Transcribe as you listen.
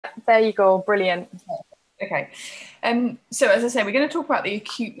there you go. Brilliant. Okay. So as I say, we're going to talk about the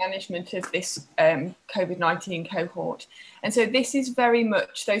acute management of this COVID-19 cohort. And so this is very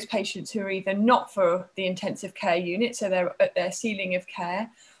much those patients who are either not for the intensive care unit, so they're at their ceiling of care,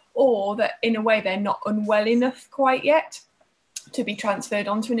 or that in a way they're not unwell enough quite yet to be transferred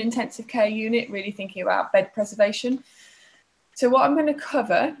onto an intensive care unit, really thinking about bed preservation. So what I'm going to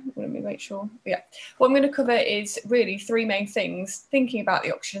cover, let me make sure, what I'm going to cover is really three main things: thinking about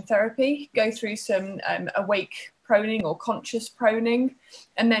the oxygen therapy, go through some awake proning or conscious proning,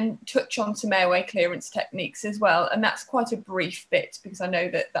 and then touch on some airway clearance techniques as well. And that's quite a brief bit because I know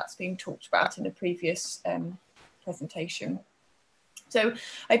that that's been talked about in a previous presentation. So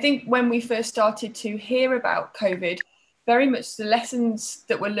I think when we first started to hear about COVID, very much the lessons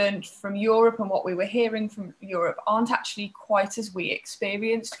that were learned from Europe and what we were hearing from Europe aren't actually quite as we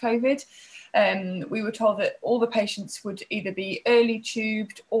experienced COVID. We were told that all the patients would either be early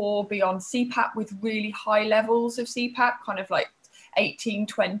tubed or be on CPAP with really high levels of CPAP, kind of like 18,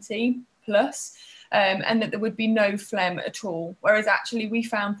 20 plus, and that there would be no phlegm at all. Whereas actually we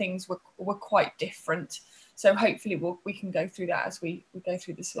found things were quite different. So hopefully we can go through that as we go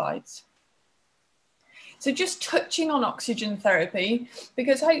through the slides. So just touching on oxygen therapy,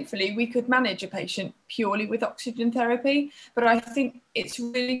 because hopefully we could manage a patient purely with oxygen therapy, but I think it's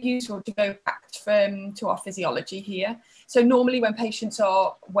really useful to go back to our physiology here. So normally when patients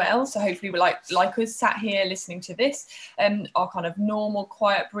are well, so hopefully we're like us sat here listening to this, our kind of normal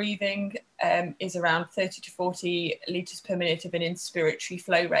quiet breathing is around 30 to 40 litres per minute of an inspiratory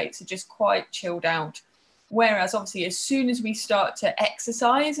flow rate, so just quite chilled out. Whereas obviously as soon as we start to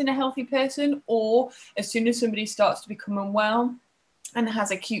exercise in a healthy person, or as soon as somebody starts to become unwell and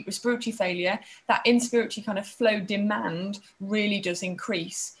has acute respiratory failure, that inspiratory kind of flow demand really does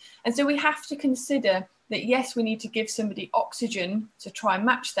increase. And so we have to consider that, yes, we need to give somebody oxygen to try and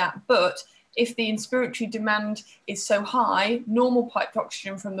match that, but if the inspiratory demand is so high, normal piped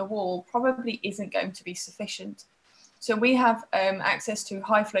oxygen from the wall probably isn't going to be sufficient. So we have access to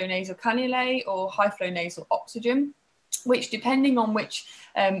high flow nasal cannulae or high flow nasal oxygen, which depending on which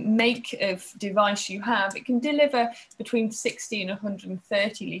make of device you have, it can deliver between 60 and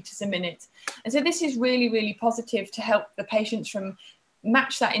 130 litres a minute. And so this is really, really positive to help the patients from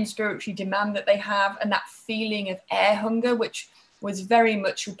match that inspiratory demand that they have and that feeling of air hunger, which was very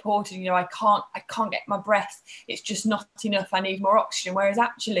much reported, you know, I can't get my breath, it's just not enough, I need more oxygen, whereas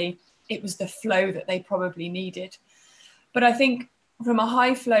actually it was the flow that they probably needed. But I think from a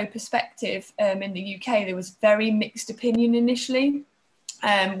high flow perspective in the UK, there was very mixed opinion initially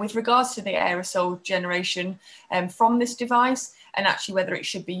with regards to the aerosol generation from this device and actually whether it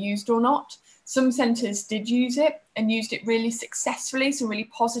should be used or not. Some centres did use it and used it really successfully, some really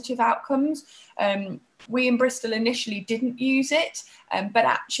positive outcomes. We in Bristol initially didn't use it, but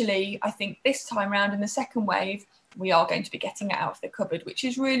actually I think this time around in the second wave, we are going to be getting it out of the cupboard, which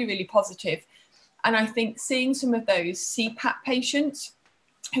is really, really positive. And I think seeing some of those CPAP patients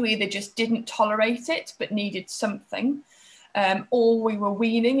who either just didn't tolerate it but needed something, or we were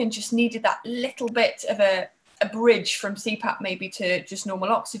weaning and just needed that little bit of a bridge from CPAP maybe to just normal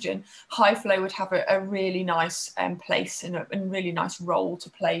oxygen, high flow would have a really nice place and a really nice role to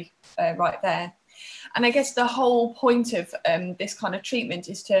play right there. And I guess the whole point of this kind of treatment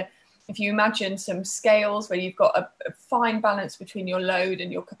is to, if you imagine some scales where you've got a fine balance between your load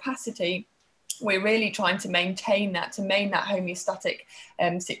and your capacity, we're really trying to maintain that homeostatic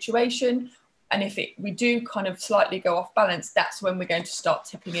situation. And if we do kind of slightly go off balance, that's when we're going to start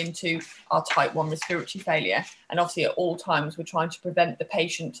tipping into our type 1 respiratory failure. And obviously at all times, we're trying to prevent the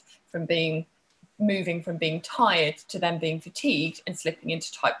patient from moving from being tired to then being fatigued and slipping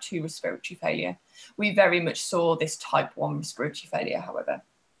into type 2 respiratory failure. We very much saw this type 1 respiratory failure, however.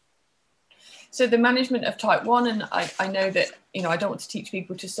 So the management of type 1, and I know that, you know, I don't want to teach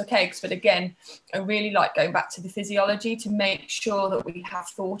people to suck eggs, but again, I really like going back to the physiology to make sure that we have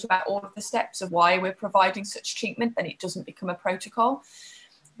thought about all of the steps of why we're providing such treatment and it doesn't become a protocol.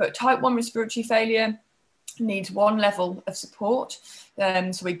 But type 1 respiratory failure needs one level of support.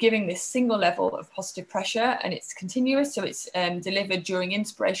 So we're giving this single level of positive pressure and it's continuous. So it's delivered during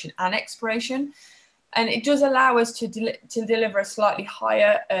inspiration and expiration. And it does allow us to deliver a slightly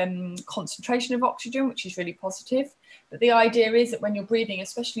higher concentration of oxygen, which is really positive. But the idea is that when you're breathing,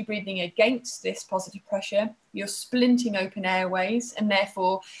 especially breathing against this positive pressure, you're splinting open airways and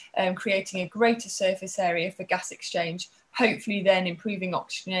therefore creating a greater surface area for gas exchange, hopefully then improving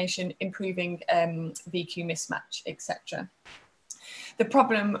oxygenation, improving VQ mismatch, etc. The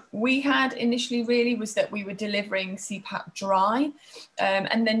problem we had initially really was that we were delivering CPAP dry.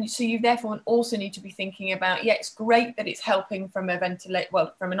 And then, so you therefore also need to be thinking about, yeah, it's great that it's helping from a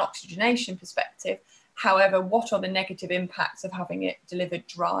from an oxygenation perspective. However, what are the negative impacts of having it delivered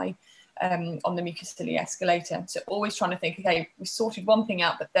dry on the mucociliary escalator? So always trying to think, okay, we sorted one thing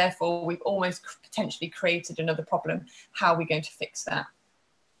out, but therefore we've almost potentially created another problem. How are we going to fix that?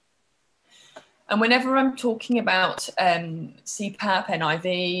 And whenever I'm talking about CPAP,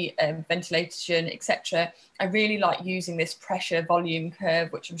 NIV, ventilation, etc., I really like using this pressure volume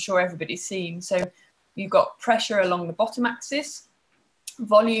curve, which I'm sure everybody's seen. So you've got pressure along the bottom axis,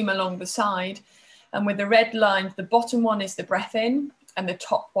 volume along the side, and with the red line, the bottom one is the breath in and the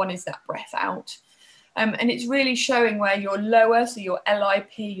top one is that breath out. And it's really showing where your lower, so your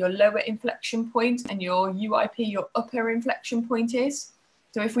LIP, your lower inflection point, and your UIP, your upper inflection point is.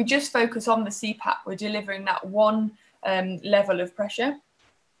 So if we just focus on the CPAP, we're delivering that one level of pressure,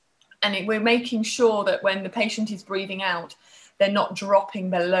 and we're making sure that when the patient is breathing out, they're not dropping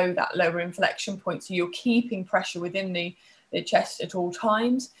below that lower inflection point. So you're keeping pressure within the chest at all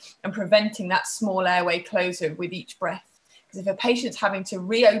times and preventing that small airway closure with each breath. Because if a patient's having to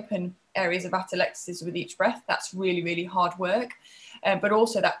reopen areas of atelectasis with each breath, that's really, really hard work. But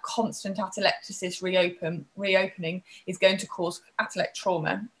also that constant atelectasis reopening is going to cause atellect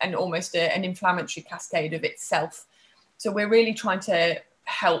trauma and almost an inflammatory cascade of itself. So we're really trying to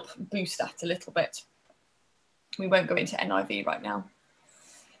help boost that a little bit. We won't go into NIV right now.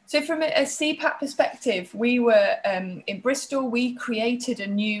 So from a CPAP perspective, we were in Bristol, we created a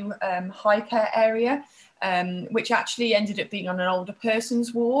new high care area, which actually ended up being on an older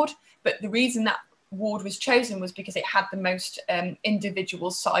person's ward. But the reason that ward was chosen was because it had the most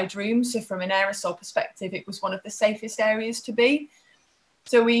individual side rooms. So from an aerosol perspective, it was one of the safest areas to be.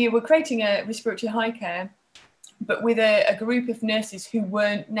 So we were creating a respiratory high care, but with a group of nurses who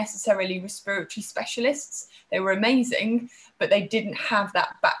weren't necessarily respiratory specialists. They were amazing, but they didn't have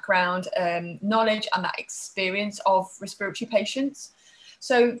that background knowledge and that experience of respiratory patients.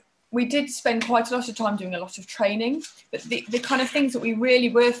 So we did spend quite a lot of time doing a lot of training, but the kind of things that we really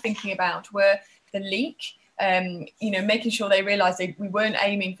were thinking about were the leak, making sure they realised we weren't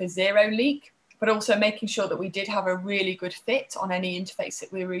aiming for zero leak, but also making sure that we did have a really good fit on any interface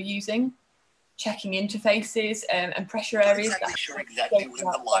that we were using, checking interfaces and pressure areas. Not exactly when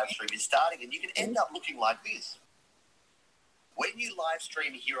the live stream is starting, and you can end up looking like this. When you live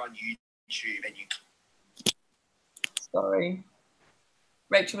stream here on YouTube and you... Sorry.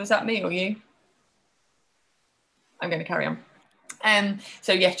 Rachel, was that me or you? I'm going to carry on.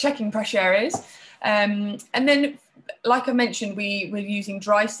 So yeah, checking pressure areas. And then, like I mentioned, we were using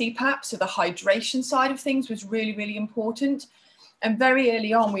dry CPAP, so the hydration side of things was really, really important. And very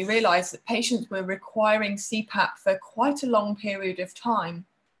early on, we realised that patients were requiring CPAP for quite a long period of time.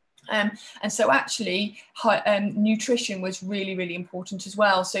 And so actually nutrition was really, really important as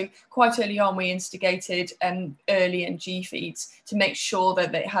well. So quite early on, we instigated early NG feeds to make sure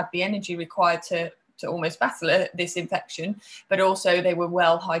that they had the energy required to almost battle this infection, but also they were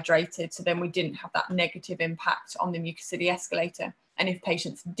well hydrated. So then we didn't have that negative impact on the mucociliary escalator. And if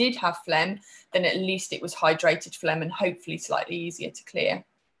patients did have phlegm, then at least it was hydrated phlegm and hopefully slightly easier to clear.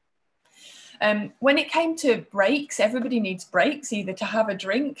 When it came to breaks, everybody needs breaks, either to have a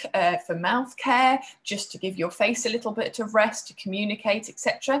drink for mouth care, just to give your face a little bit of rest, to communicate,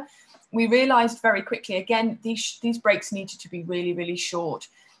 etc. We realised very quickly, again, these breaks needed to be really, really short.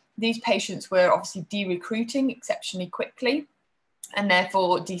 These patients were obviously de-recruiting exceptionally quickly and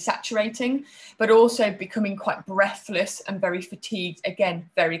therefore desaturating, but also becoming quite breathless and very fatigued, again,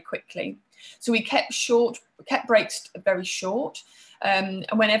 very quickly. So we kept breaks very short. And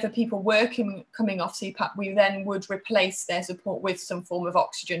whenever people were coming off CPAP, we then would replace their support with some form of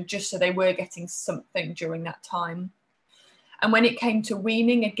oxygen, just so they were getting something during that time. And when it came to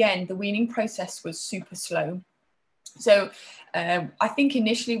weaning, again, the weaning process was super slow. So I think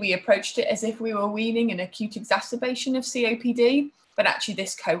initially we approached it as if we were weaning an acute exacerbation of COPD, but actually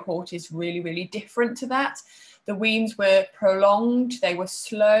this cohort is really, really different to that. The weans were prolonged, they were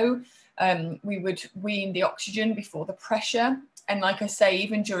slow. We would wean the oxygen before the pressure. And like I say,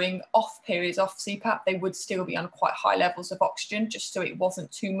 even during off periods, off CPAP, they would still be on quite high levels of oxygen, just so it wasn't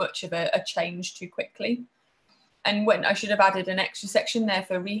too much of a change too quickly. And when I should have added an extra section there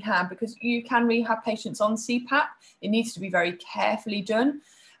for rehab, because you can rehab patients on CPAP. It needs to be very carefully done.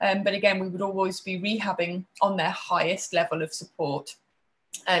 But again, we would always be rehabbing on their highest level of support,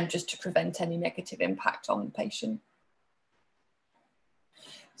 just to prevent any negative impact on the patient.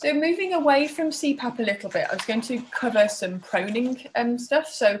 So moving away from CPAP a little bit, I was going to cover some proning stuff.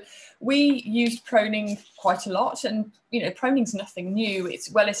 So we used proning quite a lot, and proning's nothing new. It's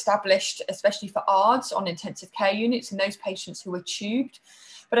well established, especially for ARDS on intensive care units and those patients who are tubed.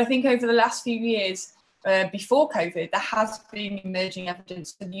 But I think over the last few years, before COVID, there has been emerging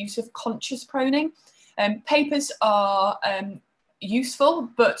evidence for the use of conscious proning. Papers are useful,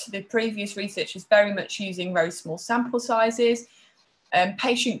 but the previous research is very much using very small sample sizes.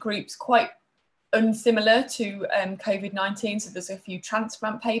 Patient groups quite unsimilar to COVID-19, so there's a few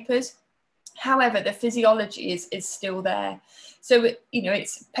transplant papers. However, the physiology is still there. So,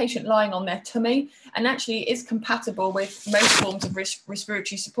 it's patient lying on their tummy, and actually is compatible with most forms of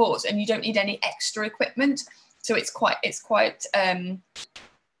respiratory supports, and you don't need any extra equipment. So it's quite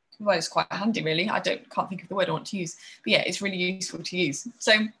handy, really. Can't think of the word I want to use, but yeah, it's really useful to use.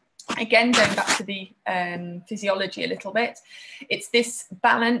 So again, going back to the physiology a little bit, it's this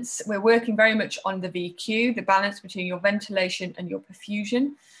balance. We're working very much on the VQ, the balance between your ventilation and your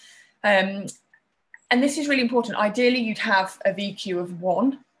perfusion. And this is really important. Ideally, you'd have a VQ of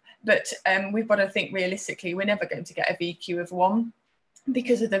 1, but we've got to think realistically, we're never going to get a VQ of 1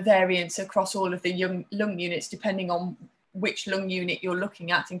 because of the variance across all of the lung units, depending on which lung unit you're looking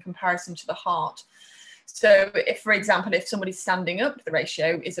at in comparison to the heart. So if, for example, if somebody's standing up, the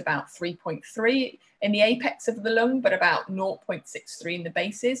ratio is about 3.3 in the apex of the lung, but about 0.63 in the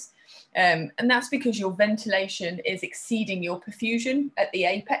bases. And that's because your ventilation is exceeding your perfusion at the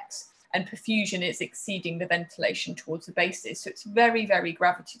apex, and perfusion is exceeding the ventilation towards the bases. So it's very, very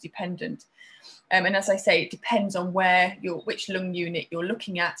gravity dependent. And as I say, it depends on which lung unit you're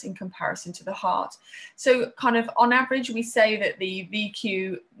looking at in comparison to the heart. So kind of on average, we say that the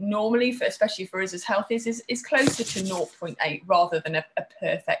VQ normally, especially for us as healthies, is closer to 0.8 rather than a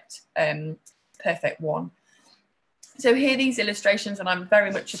perfect 1. So here these illustrations, and I'm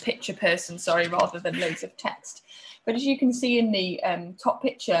very much a picture person, sorry, rather than loads of text. But as you can see in the top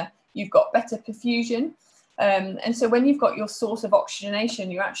picture, you've got better perfusion. And so when you've got your source of oxygenation,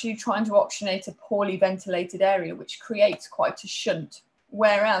 you're actually trying to oxygenate a poorly ventilated area, which creates quite a shunt.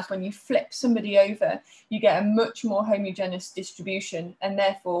 Whereas when you flip somebody over, you get a much more homogeneous distribution, and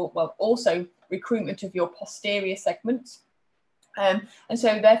therefore, well, also recruitment of your posterior segments. And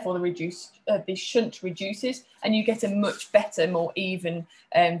so therefore the shunt reduces, and you get a much better, more even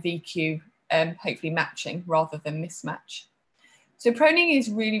VQ, hopefully matching rather than mismatch. So proning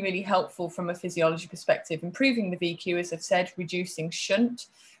is really, really helpful from a physiology perspective, improving the VQ, as I've said, reducing shunt,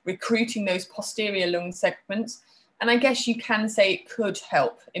 recruiting those posterior lung segments. And I guess you can say it could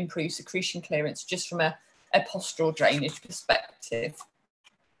help improve secretion clearance just from a postural drainage perspective.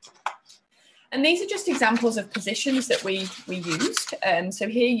 And these are just examples of positions that we used. So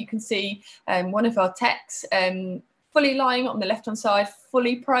here you can see one of our techs fully lying on the left-hand side,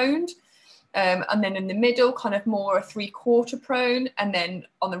 fully proned. And then in the middle, kind of more a 3/4 prone, and then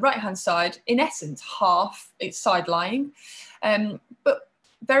on the right-hand side, in essence, half, it's side lying. But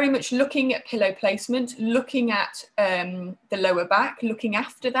very much looking at pillow placement, looking at the lower back, looking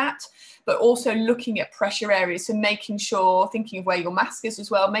after that, but also looking at pressure areas. So making sure, thinking of where your mask is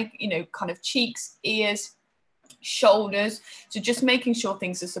as well, kind of cheeks, ears, shoulders. So just making sure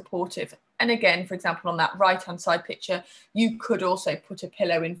things are supportive. And again, for example, on that right-hand side picture, you could also put a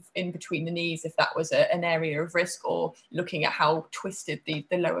pillow in between the knees if that was an area of risk, or looking at how twisted the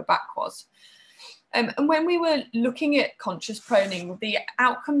lower back was. And when we were looking at conscious proning, the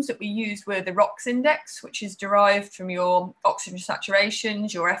outcomes that we used were the ROX index, which is derived from your oxygen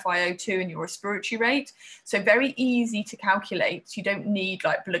saturations, your FiO2 and your respiratory rate. So very easy to calculate. You don't need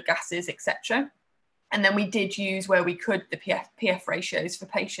like blood gases, etc. And then we did use, where we could, the PF ratios for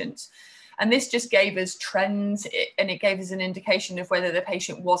patients. And this just gave us trends, and it gave us an indication of whether the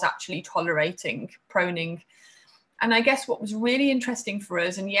patient was actually tolerating proning. And I guess what was really interesting for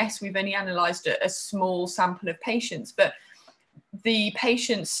us, and yes, we've only analysed a small sample of patients, but the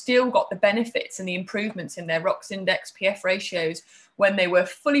patients still got the benefits and the improvements in their ROX index, PF ratios, when they were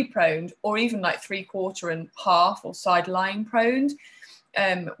fully proned, or even like 3/4 and half or side lying proned.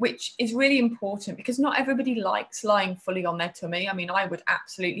 Which is really important, because not everybody likes lying fully on their tummy. I mean, I would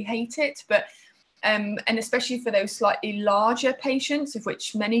absolutely hate it, but and especially for those slightly larger patients, of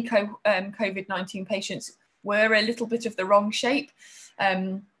which many COVID-19 patients were a little bit of the wrong shape,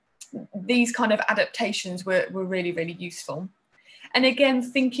 these kind of adaptations were really, really useful. And again,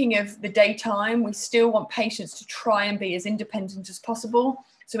 thinking of the daytime, we still want patients to try and be as independent as possible.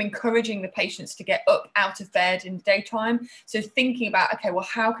 So encouraging the patients to get up out of bed in the daytime. So thinking about, okay, well,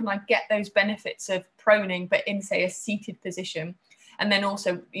 how can I get those benefits of proning, but in, say, a seated position? And then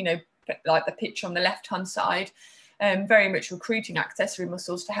also, like the picture on the left-hand side, very much recruiting accessory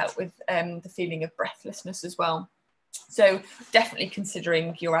muscles to help with the feeling of breathlessness as well. So definitely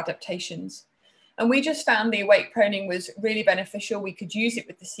considering your adaptations. And we just found the awake proning was really beneficial. We could use it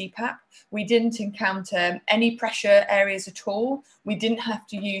with the CPAP. We didn't encounter any pressure areas at all. We didn't have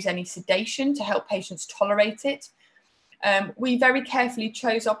to use any sedation to help patients tolerate it. We very carefully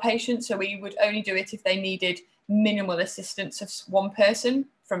chose our patients, so we would only do it if they needed minimal assistance of one person.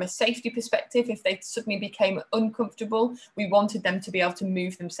 From a safety perspective, if they suddenly became uncomfortable, we wanted them to be able to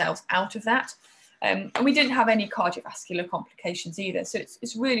move themselves out of that. And we didn't have any cardiovascular complications either. So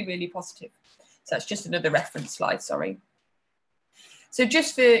it's really, really positive. So that's just another reference slide, sorry. So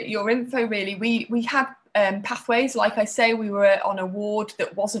just for your info, really, we had pathways. Like I say, we were on a ward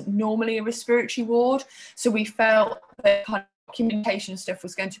that wasn't normally a respiratory ward. So we felt that kind of documentation stuff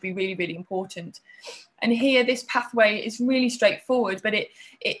was going to be really, really important. And here, this pathway is really straightforward, but it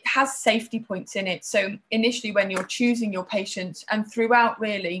has safety points in it. So initially, when you're choosing your patient and throughout,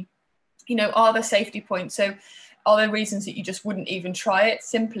 really, you know, are there safety points? So are there reasons that you just wouldn't even try it?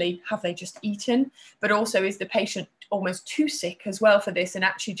 Simply, have they just eaten? But also, is the patient almost too sick as well for this and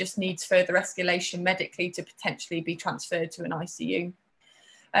actually just needs further escalation medically to potentially be transferred to an ICU?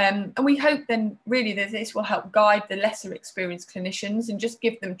 And we hope then really that this will help guide the lesser experienced clinicians and just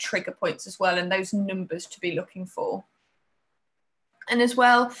give them trigger points as well and those numbers to be looking for. And as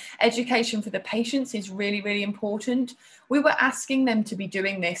well, education for the patients is really, really important. We were asking them to be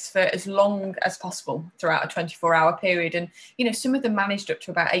doing this for as long as possible throughout a 24-hour period. And, you know, some of them managed up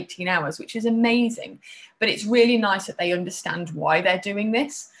to about 18 hours, which is amazing. But it's really nice that they understand why they're doing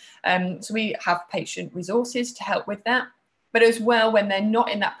this. So we have patient resources to help with that. But as well, when they're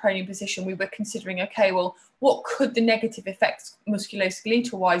not in that proning position, we were considering, okay, well, what could the negative effects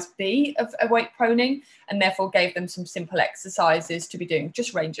musculoskeletal-wise be of awake proning? And therefore gave them some simple exercises to be doing,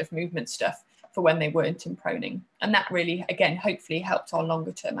 just range of movement stuff for when they weren't in proning. And that really, again, hopefully helped our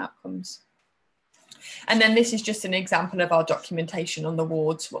longer term outcomes. And then this is just an example of our documentation on the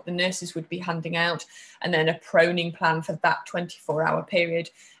wards, what the nurses would be handing out, and then a proning plan for that 24-hour period.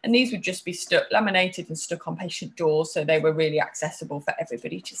 And these would just be laminated and stuck on patient doors, so they were really accessible for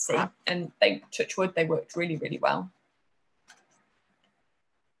everybody to see. And they, touch wood, they worked really, really well.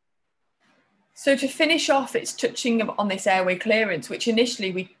 So to finish off, it's touching on this airway clearance, which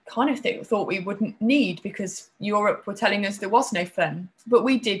initially we kind of thought we wouldn't need because Europe were telling us there was no phlegm, but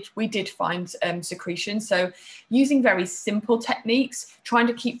we did find secretion. So using very simple techniques, trying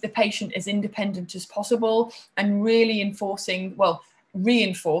to keep the patient as independent as possible and really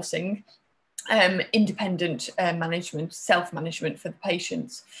reinforcing independent management, self-management for the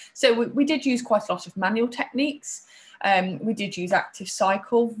patients. So we did use quite a lot of manual techniques. We did use active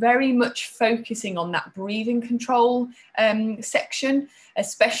cycle, very much focusing on that breathing control section,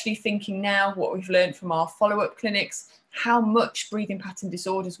 especially thinking now what we've learned from our follow-up clinics, how much breathing pattern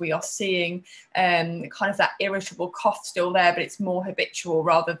disorders we are seeing, kind of that irritable cough still there, but it's more habitual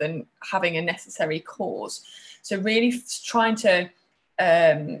rather than having a necessary cause. So really trying to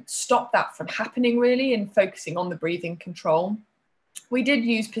stop that from happening really and focusing on the breathing control. We did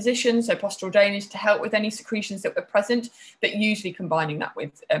use position, so postural drainage, to help with any secretions that were present, but usually combining that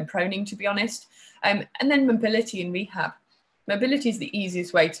with proning, to be honest. And then mobility and rehab. Mobility is the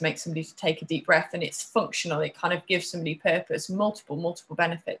easiest way to make somebody to take a deep breath, and it's functional. It kind of gives somebody purpose, multiple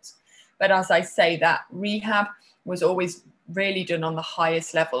benefits. But as I say, that rehab was always really done on the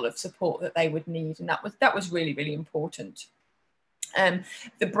highest level of support that they would need, and that was really, really important.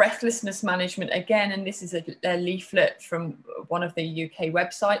 The breathlessness management, again, and this is a leaflet from one of the UK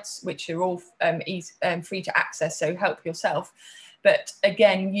websites, which are all free to access, so help yourself. But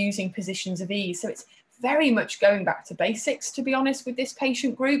again, using positions of ease. So it's very much going back to basics, to be honest, with this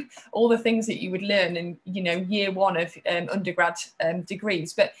patient group, all the things that you would learn in, you know, year one of undergrad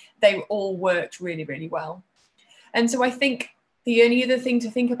degrees, but they all worked really, really well. And so I think the only other thing to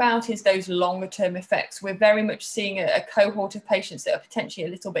think about is those longer term effects. We're very much seeing a cohort of patients that are potentially a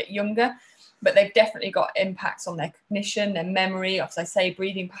little bit younger, but they've definitely got impacts on their cognition, their memory, as I say,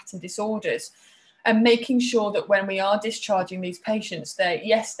 breathing pattern disorders. And making sure that when we are discharging these patients, that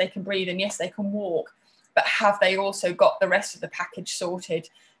yes, they can breathe and yes, they can walk, but have they also got the rest of the package sorted?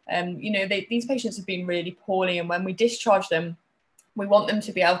 You know, these patients have been really poorly, and when we discharge them, we want them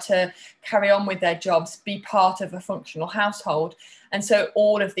to be able to carry on with their jobs, be part of a functional household. And so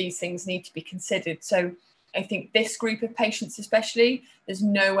all of these things need to be considered. So I think this group of patients especially, there's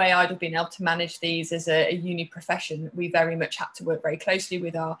no way I'd have been able to manage these as a uni profession. We very much had to work very closely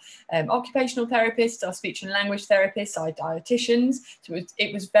with our occupational therapists, our speech and language therapists, our dietitians. So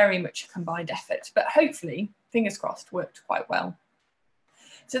it was very much a combined effort, but hopefully, fingers crossed, worked quite well.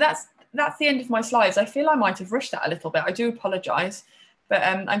 So that's that's the end of my slides. I feel I might have rushed that a little bit. I do apologise, but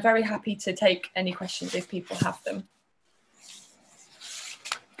I'm very happy to take any questions if people have them.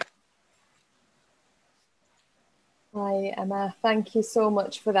 Hi, Emma. Thank you so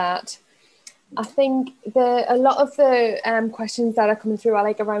much for that. I think a lot of the questions that are coming through are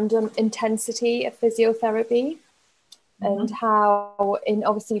like around intensity of physiotherapy, and how,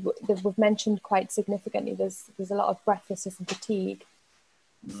 obviously we've mentioned quite significantly, there's a lot of breathlessness and fatigue.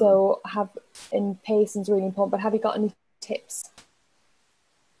 So pace is really important, but have you got any tips?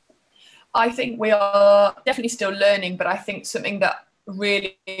 I think we are definitely still learning, but I think something that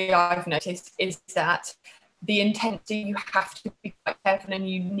really I've noticed is that the intensity, you have to be quite careful, and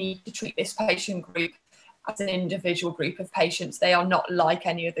you need to treat this patient group as an individual group of patients. They are not like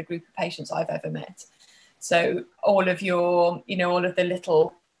any other group of patients I've ever met. So all of your, all of the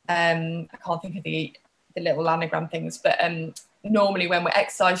little, I can't think of the little anagram things, but normally when we're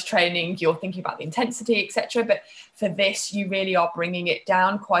exercise training, you're thinking about the intensity, etc. But for this, you really are bringing it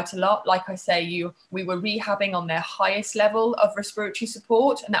down quite a lot. Like I say, we were rehabbing on their highest level of respiratory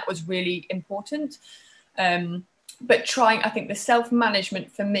support, and that was really important. But I think the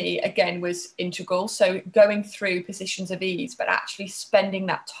self-management for me, again, was integral. So going through positions of ease, but actually spending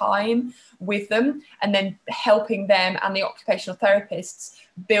that time with them, and then helping them and the occupational therapists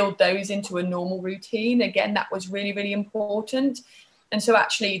build those into a normal routine. Again, that was really, really important. And so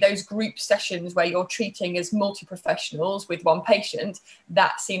actually those group sessions where you're treating as multi-professionals with one patient,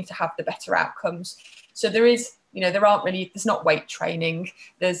 that seems to have the better outcomes. So there's not weight training.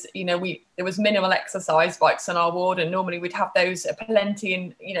 There's, there was minimal exercise bikes on our ward, and normally we'd have those plenty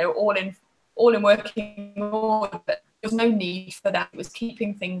and, all in working order, but there was no need for that. It was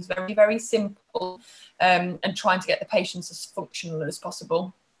keeping things very, very simple, and trying to get the patients as functional as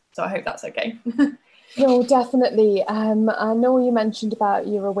possible. So I hope that's okay. No, definitely. I know you mentioned about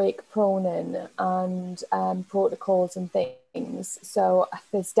your awake proning and protocols and things. So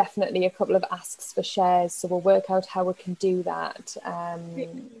there's definitely a couple of asks for shares. So we'll work out how we can do that.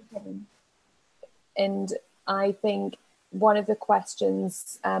 And I think one of the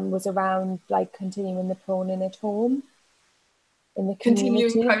questions was around like continuing the proning at home in the community.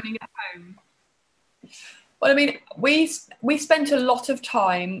 Continuing proning at home. Well, I mean, we spent a lot of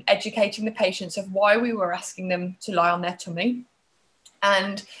time educating the patients of why we were asking them to lie on their tummy.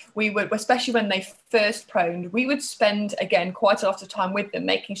 And we would, especially when they first proned, we would spend, again, quite a lot of time with them,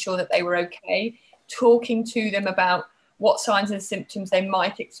 making sure that they were okay, talking to them about what signs and symptoms they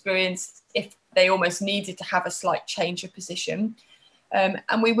might experience if they almost needed to have a slight change of position. And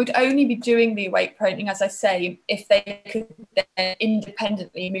we would only be doing the awake proning, as I say, if they could then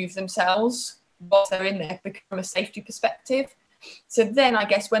independently move themselves whilst they're in there, from a safety perspective. So then I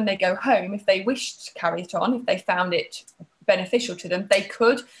guess when they go home, if they wished to carry it on, if they found it beneficial to them, they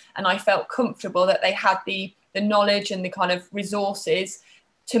could. And I felt comfortable that they had the knowledge and the kind of resources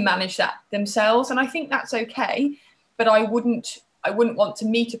to manage that themselves. And I think that's okay. But I wouldn't want to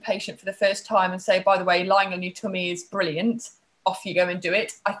meet a patient for the first time and say, by the way, lying on your tummy is brilliant, off you go and do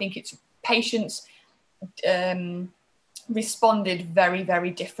it. I think it's patients responded very,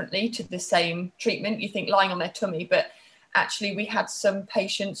 very differently to the same treatment. You think lying on their tummy, but actually we had some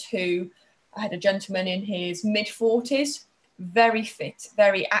patients I had a gentleman in his mid-40s, very fit,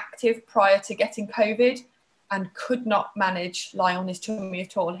 very active prior to getting COVID, and could not manage lying on his tummy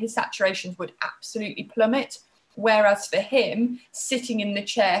at all. His saturations would absolutely plummet. Whereas for him, sitting in the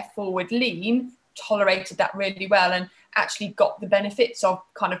chair forward lean, tolerated that really well and actually got the benefits of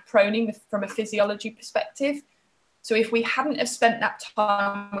kind of proning from a physiology perspective. So if we hadn't have spent that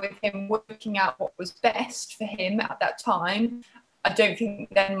time with him working out what was best for him at that time, I don't think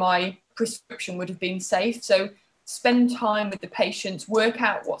then my prescription would have been safe. So spend time with the patients, work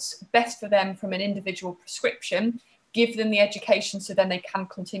out what's best for them from an individual prescription, give them the education so then they can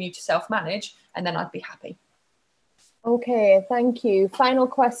continue to self-manage, and then I'd be happy. Okay, thank you. Final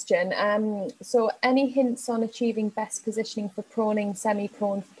question. So any hints on achieving best positioning for proning,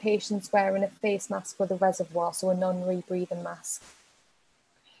 semi-prone for patients wearing a face mask with a reservoir, so a non-rebreathing mask?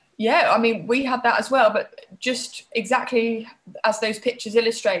 Yeah, I mean, we had that as well, but just exactly as those pictures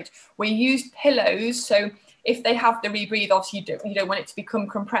illustrate, we used pillows. So if they have the rebreathe, obviously you don't want it to become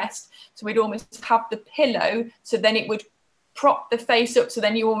compressed. So we'd almost have the pillow, so then it would prop the face up, so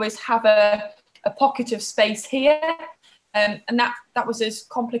then you almost have a pocket of space here, and that was as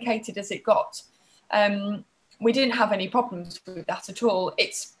complicated as it got. We didn't have any problems with that at all.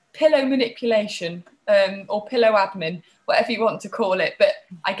 It's pillow manipulation, or pillow admin, whatever you want to call it, but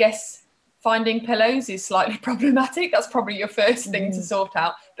I guess finding pillows is slightly problematic. That's probably your first thing to sort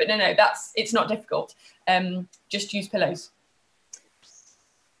out, but no, it's not difficult. Just use pillows.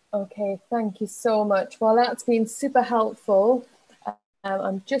 Okay, thank you so much. Well, that's been super helpful.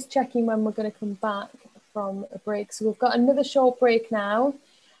 I'm just checking when we're going to come back from a break. So we've got another short break now,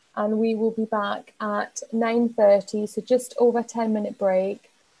 and we will be back at 9:30, so just over a 10-minute break.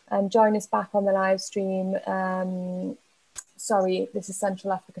 Join us back on the live stream. Sorry, this is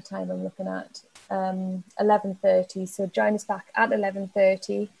Central Africa time I'm looking at, 11:30. So join us back at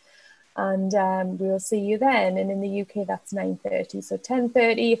 11:30. And we will see you then. And in the UK, that's 9:30. So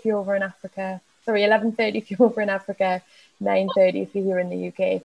 10:30 if you're over in Africa. Sorry, 11:30 if you're over in Africa. 9:30 if you're here in the UK.